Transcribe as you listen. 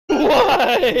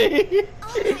Y.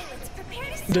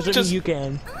 Doesn't mean you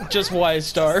can. Just Y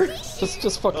star.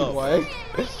 Just fucking Y.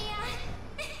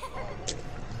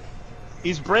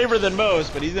 He's braver than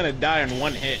most, but he's gonna die in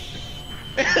one hit.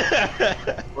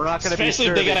 We're not gonna Especially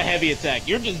if they got a heavy attack.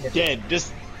 You're just dead.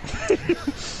 Just.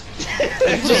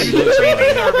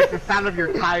 The sound of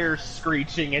your tires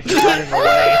screeching as you're running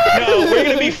away. No, we're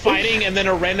gonna be fighting, and then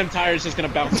a random tire is just gonna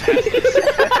bounce past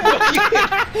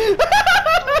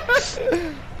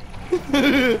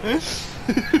us.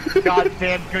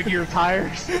 Goddamn Goodyear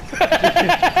tires.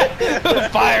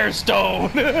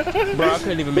 Firestone. Bro, I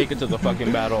couldn't even make it to the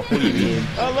fucking battle. What do you mean?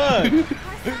 Oh look!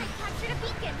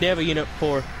 They have a unit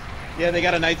 4. Yeah, they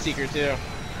got a Night Seeker too.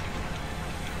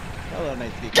 Hello,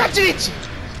 Night Seeker. Got it!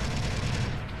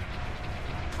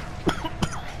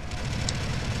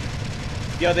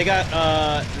 Yo, they got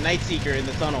Night Seeker in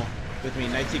the tunnel with me.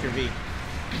 Night Seeker V.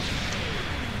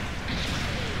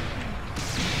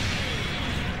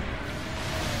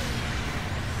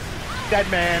 Dead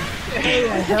man.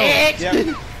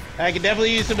 Yep. I can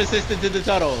definitely use some assistance in the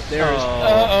tunnel. There's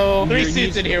 3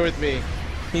 suits in here with me.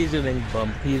 He's getting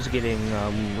bumped. He's getting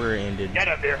rear-ended. Get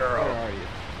up here, hero. Where are you?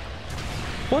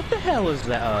 What the hell is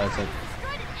that? Oh, it's like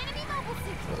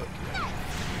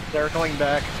They're going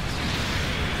back.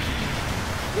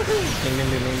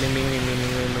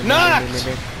 Knocked!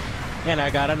 And I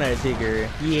got a Night Seeker.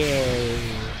 Yay!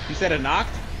 You said it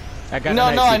knocked? I got No,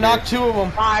 a no, I knocked 2 of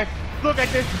them. 5. Look at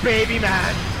this baby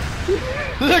man.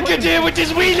 Look at him with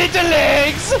his wee little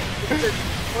legs!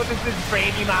 What is this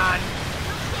baby man?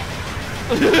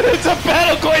 It's a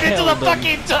battle going into the Hell,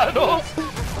 fucking tunnel!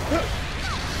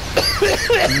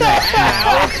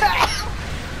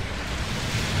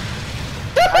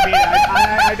 I mean,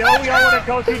 I know we all want to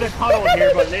go through the tunnel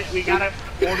here, but we gotta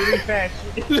orderly fast.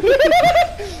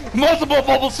 Multiple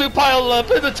bubble soup pile up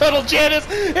in the tunnel, Janice!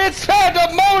 It's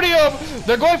pandemonium!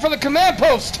 They're going for the command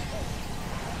post!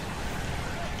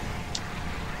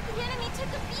 The enemy took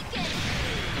a beacon.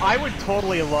 I would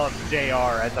totally love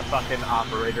JR as a fucking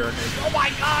operator. And oh my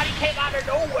god, he came out of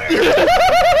nowhere!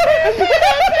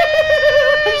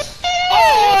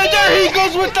 Oh, and there he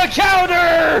goes with the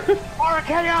counter!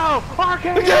 RKO!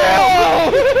 RKO!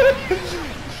 No!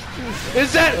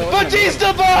 Is that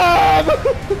Batista Bomb?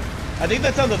 I think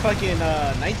that's on the fucking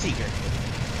Night Seeker.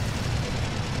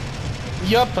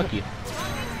 Yup. Fuck you.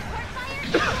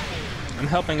 I'm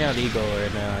helping out Eagle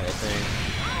right now, I think.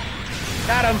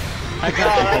 Got him! I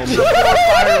got him.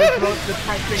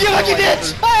 You lucky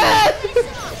bitch! Ah!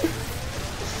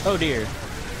 Oh dear.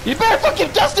 You better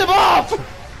fucking dust him off!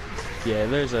 Yeah,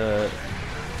 there's a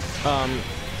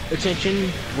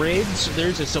attention raids.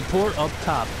 There's a support up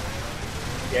top.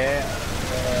 Yeah.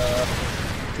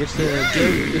 It's the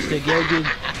Gilgud.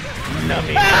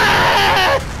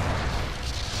 Ah!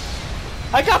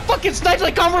 I got fucking sniped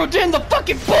like I wrote in the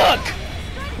fucking book!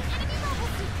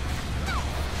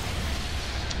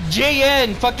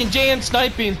 JN, fucking JN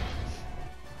sniping.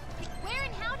 Where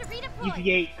and how to redeploy?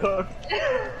 EP8 cooked.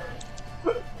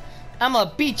 I'ma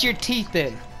beat your teeth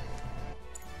in.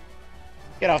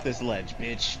 Get off this ledge,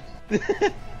 bitch.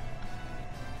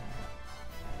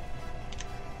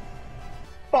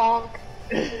 Bonk.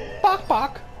 Bok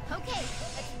bok. Okay,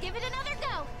 let's give it another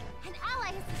go. An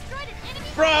ally has destroyed an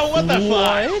enemy. Bro, what the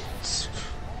fuck? What?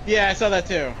 Yeah, I saw that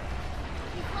too.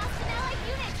 You've lost an allied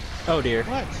unit. Oh dear.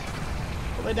 What?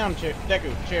 Lay down, chair.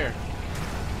 Deku, chair.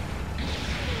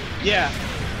 Yeah,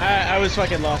 I was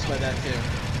fucking lost by that too.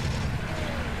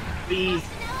 Please. An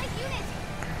allied unit.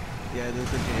 Yeah,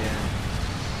 this is JN.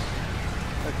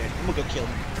 Okay, I'm gonna go kill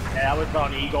him. Yeah, that was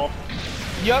on Eagle.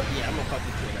 Yup. Yeah, I'm gonna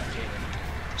fucking kill that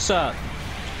JN. Sup?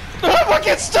 I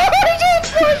fucking started!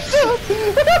 How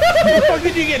the fuck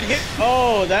did you get hit?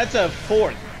 Oh, that's a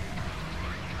 4th.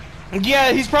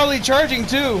 Yeah, he's probably charging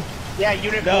too. Yeah,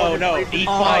 unit No, 4 no, is eat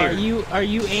Are fire. you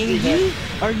angry?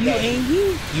 Are you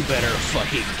angry? You better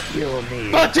fucking kill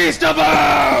me. Batista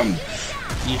Bomb!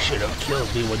 You should have killed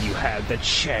me when you had the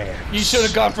chance. You should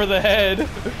have gone for the head.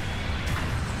 What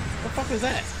the fuck was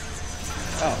that?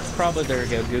 Oh, probably their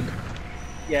Gilgud.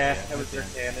 Yeah, that was their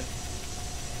cannon.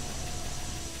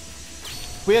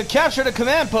 We have captured a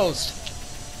command post.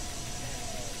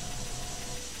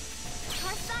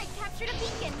 Our side captured a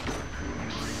beacon.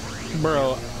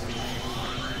 Bro,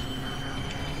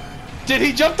 Did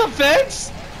he jump the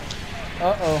fence?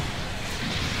 Uh-oh.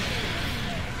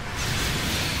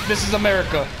 This is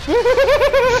America.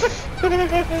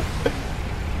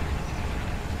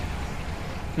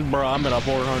 bro, I'm at a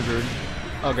 400.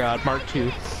 Oh god, Mark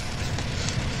 2.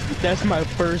 That's my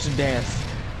first death.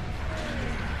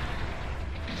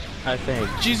 I think.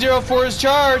 G04 is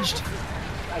charged.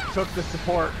 I took the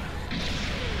support.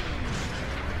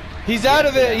 He's out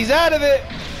of it. He's out of it.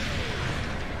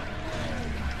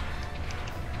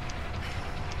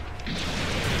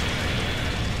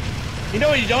 You know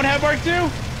what you don't have, Mark 2?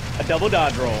 A double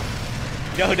dodge roll.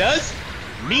 You know who does?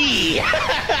 Me!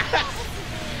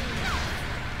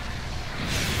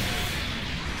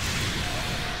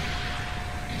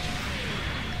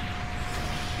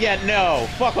 Yeah, no.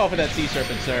 Fuck off with that sea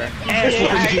serpent, sir. And he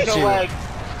has no legs.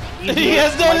 He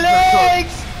has no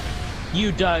legs!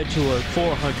 You died to a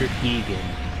 400 Egan.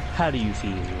 How do you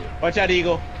feel? Watch out,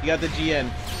 Eagle. You got the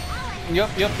GN. Yup.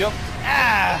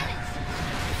 Ah!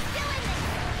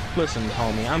 Listen,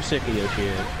 homie, I'm sick of your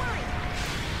shit.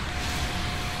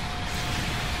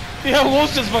 Yeah,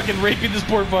 Wolf's just fucking raping this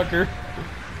poor fucker.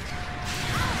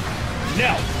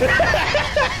 No!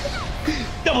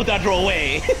 Double dodge roll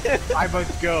away! I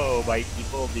must go, my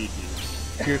people need you.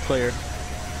 You're clear.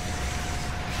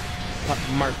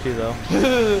 Mark 2 though.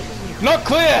 Not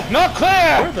clear! Not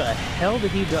Where clear! the hell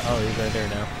did he go? Oh, he's right there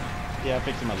now. Yeah, I'm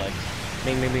fixing my legs.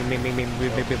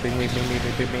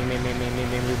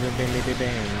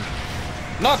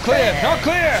 Not clear! Not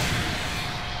clear!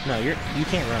 No, you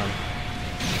can't run.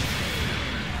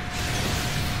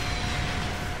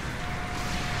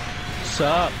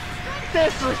 Sup?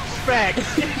 Disrespect!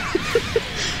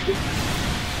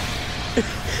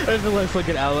 I feel like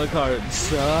fucking Alucard.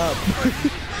 Sup?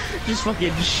 Just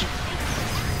fucking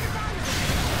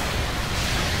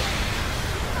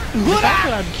The fact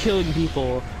that I'm killing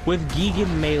people with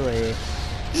Gigan melee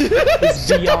is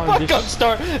beyond just...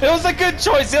 It was a good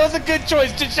choice. It was a good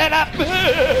choice. Just shut up.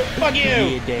 Fuck you!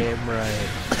 Yeah, damn right.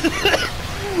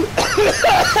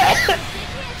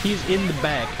 He's in the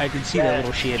back. I can see that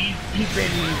little shit. He's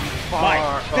been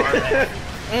far.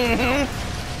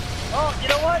 Oh, you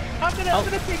know what? I'm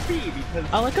gonna pick B because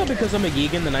I like how because I'm a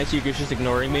Gigan, the Night Seeker's just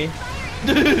ignoring me.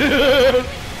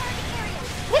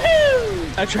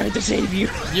 Woohoo! I tried to save you.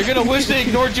 You're gonna wish they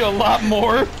ignored you a lot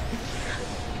more.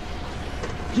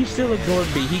 He still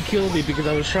ignored me. He killed me because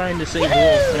I was trying to save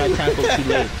Wolf and I tackled too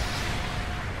late.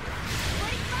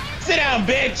 Sit down,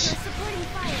 bitch!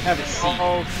 Have a seat.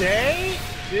 okay.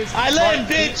 I let him,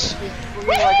 bitch!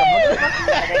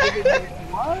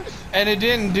 And it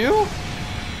didn't do?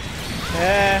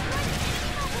 Yeah.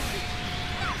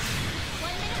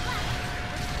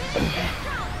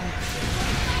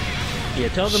 Yeah,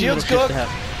 tell them Shields little shits to have.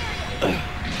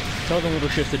 Tell them little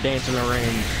shits to dance in the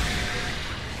rain.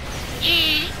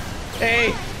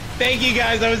 Hey, thank you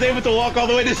guys. I was able to walk all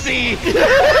the way to sea.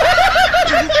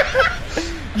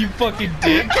 You fucking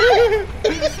dick.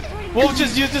 Wolf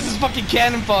just used this as fucking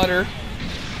cannon fodder.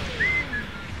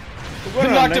 What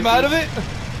Who a knocked nice him out of it?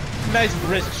 Nice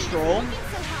brisk stroll.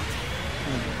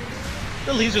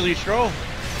 The leisurely stroll.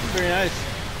 Very nice.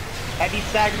 Heavy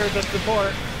staggers of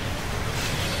support.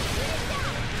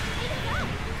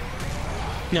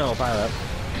 No, pilot.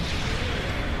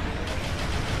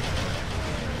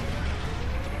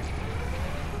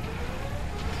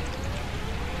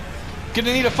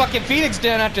 Gonna need a fucking Phoenix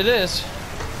down after this.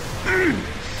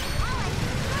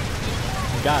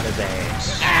 Got his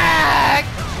ass. Ah!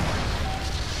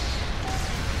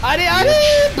 I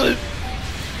did.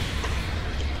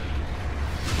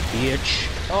 Bitch.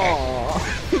 Oh.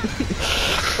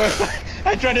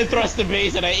 I tried to thrust the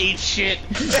base and I ate shit.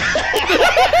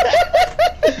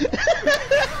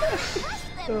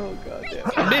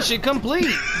 Mission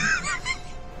complete.